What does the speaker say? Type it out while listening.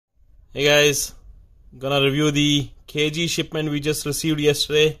Hey guys, gonna review the KG shipment we just received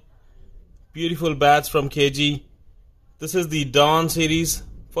yesterday. Beautiful bats from KG. This is the Dawn series.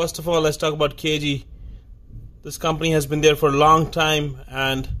 First of all, let's talk about KG. This company has been there for a long time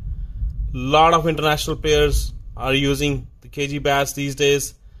and a lot of international players are using the KG bats these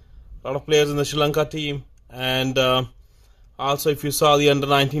days. A lot of players in the Sri Lanka team, and also if you saw the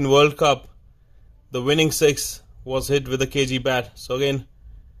Under-19 World Cup, the winning six was hit with the KG bat. So again,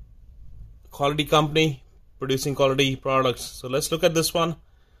 quality company producing quality products. So let's look at this one.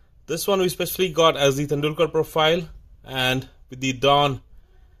 This one we specially got as the Tendulkar profile and with the Dawn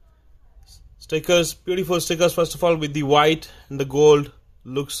stickers. Beautiful stickers, first of all, with the white and the gold.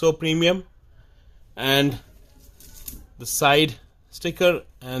 Looks so premium. And the side sticker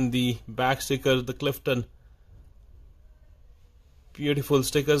and the back sticker, the Clifton. Beautiful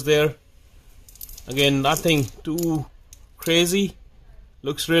stickers there. Again, nothing too crazy.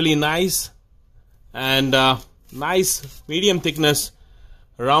 Looks really nice. And nice medium thickness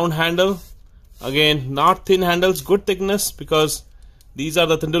round handle. Again, not thin handles, good thickness, because these are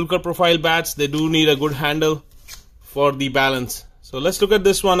the Tendulkar profile bats. They do need a good handle for the balance. So let's look at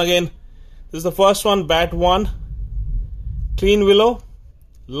this one again. This is the first one, bat 1, clean willow,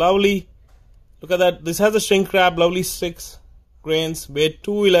 lovely. Look at that. This has a shrink wrap, lovely 6 grains, weight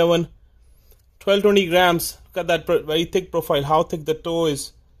 211, 1220 grams. Look at that very thick profile. How thick the toe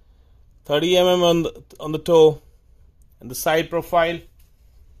is. 30 mm on the toe, and the side profile.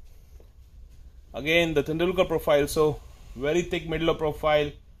 Again, the Tendulkar profile, so very thick middle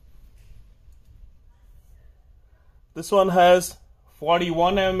profile. This one has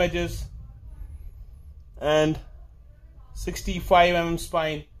 41 mm edges and 65 mm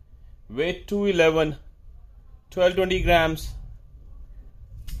spine, weight 211, 1220 grams.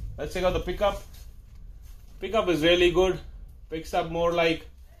 Let's check out the pickup. Pickup is really good. Picks up more like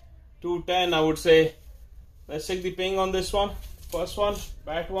 210, I would say. Let's check the ping on this one. First one,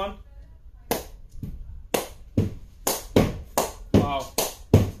 bat 1. Wow.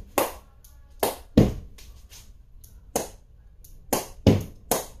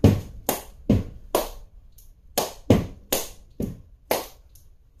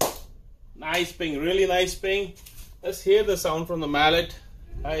 Nice ping, really nice ping. Let's hear the sound from the mallet,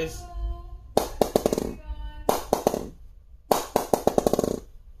 guys.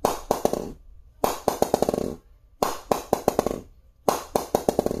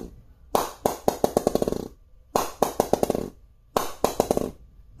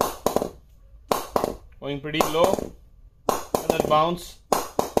 Going pretty low, and then bounce.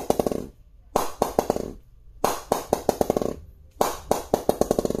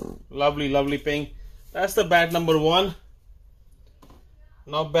 Lovely, lovely ping. That's the bat number 1.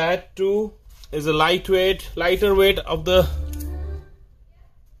 Now bat 2 is a lighter weight of the.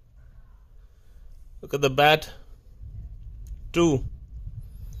 Look at the bat 2.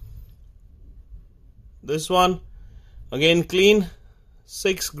 This one again clean,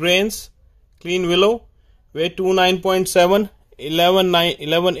 6 grains, clean willow. Weight 29.7,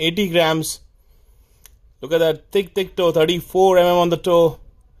 1180 grams. Look at that thick toe, 34 mm on the toe,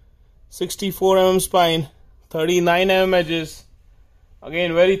 64 mm spine, 39 mm edges.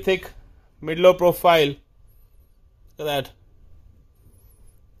 Again, very thick mid-low profile. Look at that.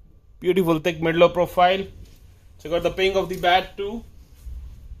 Beautiful thick mid-low profile. Check out the ping of the bat too.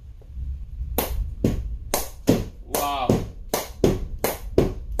 Wow.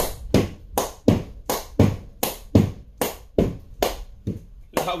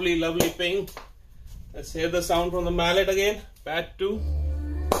 Lovely, lovely ping. Let's hear the sound from the mallet again. Bat 2.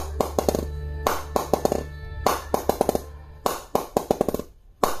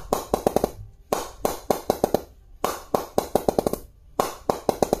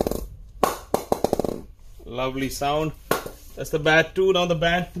 Lovely sound. That's the bat 2. Now the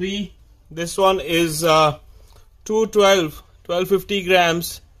bat 3. This one is 1250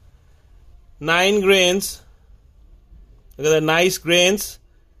 grams, 9 grains. Look at the nice grains.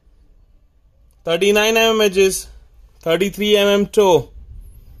 39 mm edges, 33 mm toe.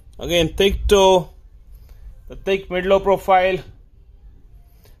 Again, thick toe, the thick mid-low profile.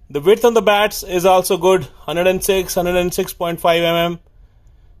 The width on the bats is also good, 106.5 mm.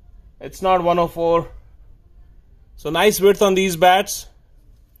 It's not 104. So nice width on these bats.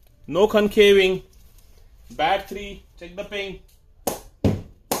 No concaving. Bat 3, check the ping.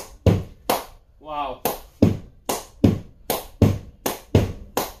 Wow.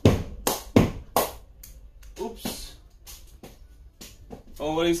 Oops.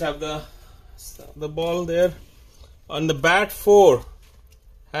 No worries, have the ball there. On the bat 4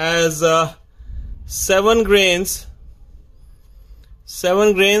 has 7 grains,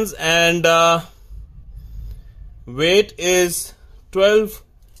 7 grains, and weight is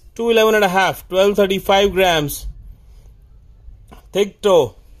 211 and a half, 1235 grams. Thick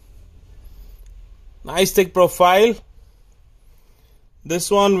toe, nice thick profile. This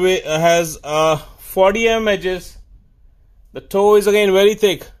one has 40 mm edges. The toe is again very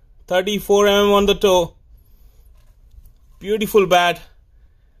thick, 34 mm on the toe. Beautiful bat,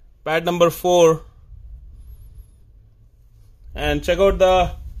 bat number 4. And check out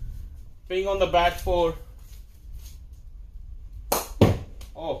the ping on the bat 4.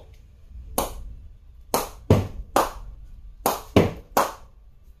 Oh.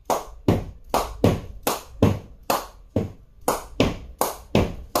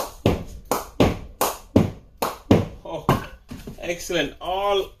 Excellent.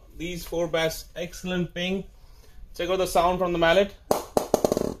 All these 4 bats, excellent ping. Check out the sound from the mallet.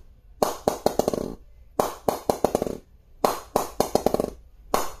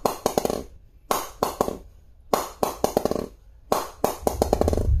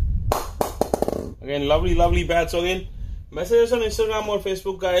 Again, lovely bats. So again, message us on Instagram or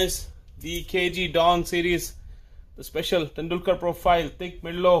Facebook, guys. The KG Dawn series, the special Tendulkar profile, thick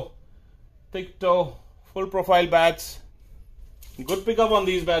mid-low, thick toe, full profile bats. Good pickup on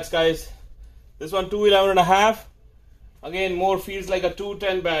these bats, guys. This one 211 and a half. Again, more feels like a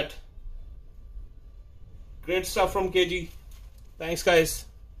 210 bat. Great stuff from KG. Thanks, guys.